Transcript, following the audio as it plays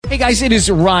Hey guys, it is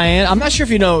Ryan. I'm not sure if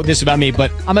you know this about me, but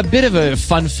I'm a bit of a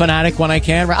fun fanatic when I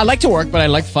can. I like to work, but I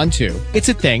like fun too. It's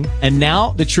a thing. And now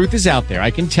the truth is out there.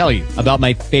 I can tell you about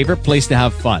my favorite place to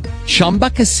have fun. Chumba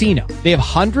Casino. They have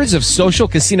hundreds of social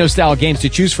casino style games to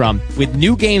choose from with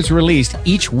new games released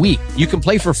each week. You can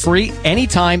play for free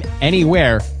anytime,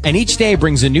 anywhere. And each day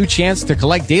brings a new chance to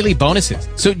collect daily bonuses.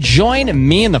 So join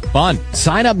me in the fun.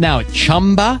 Sign up now at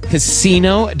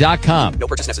ChumbaCasino.com. No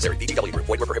purchase necessary. VGW Group.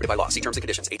 Void where prohibited by law. See terms and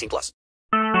conditions. 18+.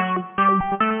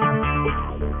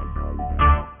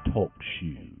 Talk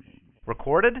shoes.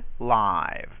 Recorded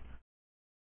live.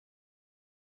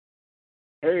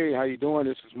 Hey, how you doing?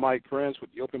 This is Mike Prince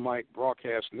with the Open Mic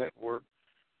Broadcast Network.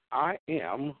 I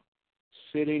am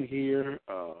sitting here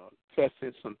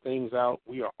testing some things out.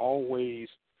 We are always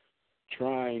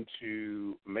trying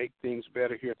to make things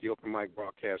better here at the Open Mic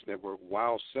Broadcast Network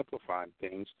while simplifying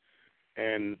things.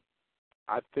 And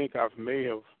I think I may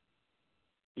have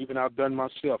even outdone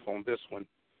myself on this one.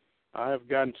 I have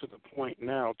gotten to the point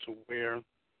now to where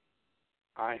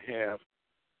I have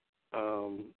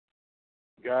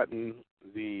gotten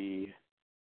the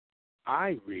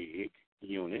iRig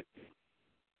unit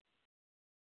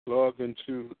plugged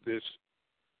into this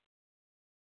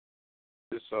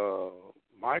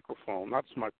microphone,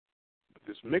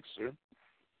 this mixer,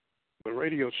 the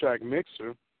Radio Shack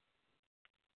mixer,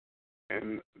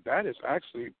 and that is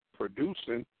actually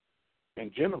producing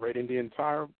and generating the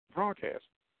entire broadcast.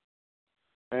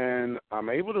 And I'm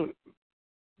able to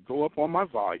go up on my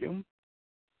volume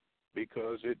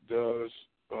because it does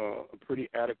a pretty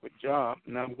adequate job.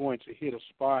 And I'm going to hit a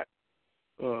spot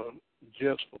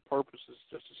just for purposes,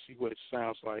 just to see what it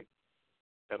sounds like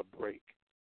at a break.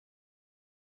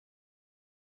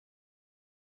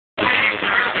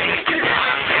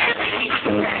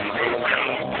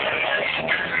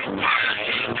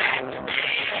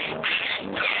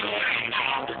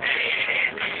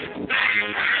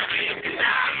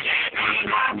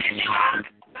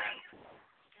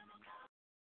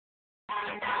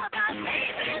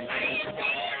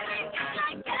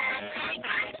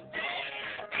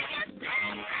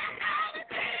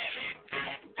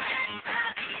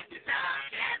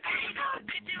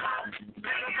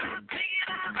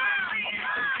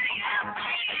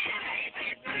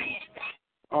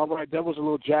 All right, that was a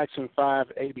little Jackson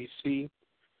 5 ABC.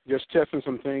 Just testing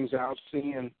some things out,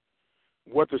 seeing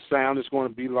what the sound is going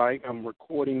to be like. I'm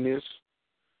recording this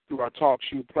through our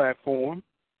TalkShoe platform,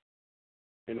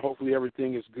 and hopefully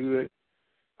everything is good.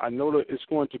 I know that it's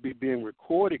going to be being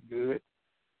recorded good.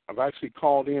 I've actually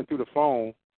called in through the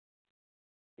phone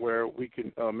where we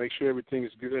can make sure everything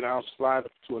is good. I'll slide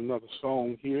it to another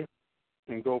song here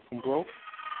and go from broke.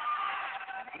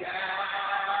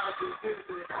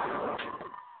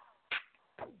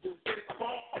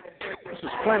 This is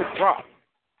Planet Rock.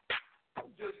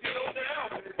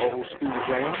 Old school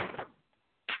jam.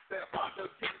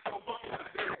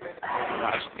 I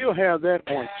still have that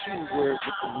on 2 where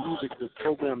the music, the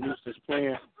program music is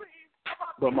playing,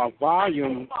 but my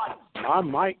volume, my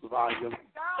mic volume,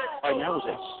 right now is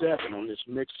at 7 on this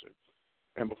mixer.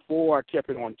 And before I kept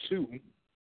it on 2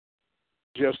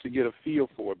 just to get a feel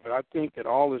for it. But I think that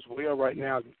all is well right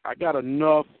now. I got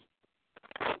enough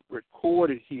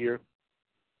recorded here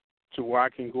to where I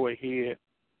can go ahead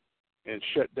and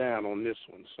shut down on this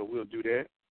one. So we'll do that.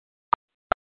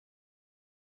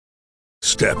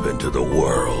 Step into the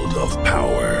world of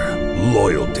power,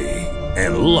 loyalty,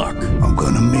 and luck. I'm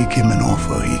gonna make him an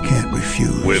offer he can't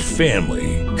refuse. With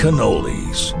family,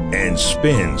 cannolis, and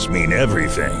spins mean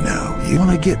everything. Now, you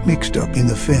wanna get mixed up in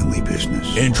the family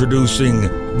business. Introducing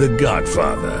The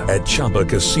Godfather at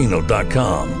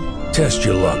ChumbaCasino.com. Test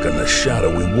your luck in the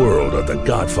shadowy world of The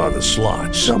Godfather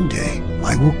slot. Someday,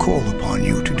 I will call upon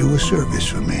you to do a service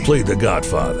for me. Play The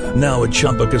Godfather, now at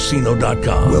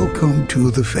ChumbaCasino.com. Welcome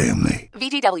to the family.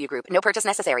 VGW Group. No purchase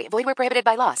necessary. Void where prohibited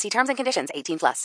by law. See terms and conditions. 18+.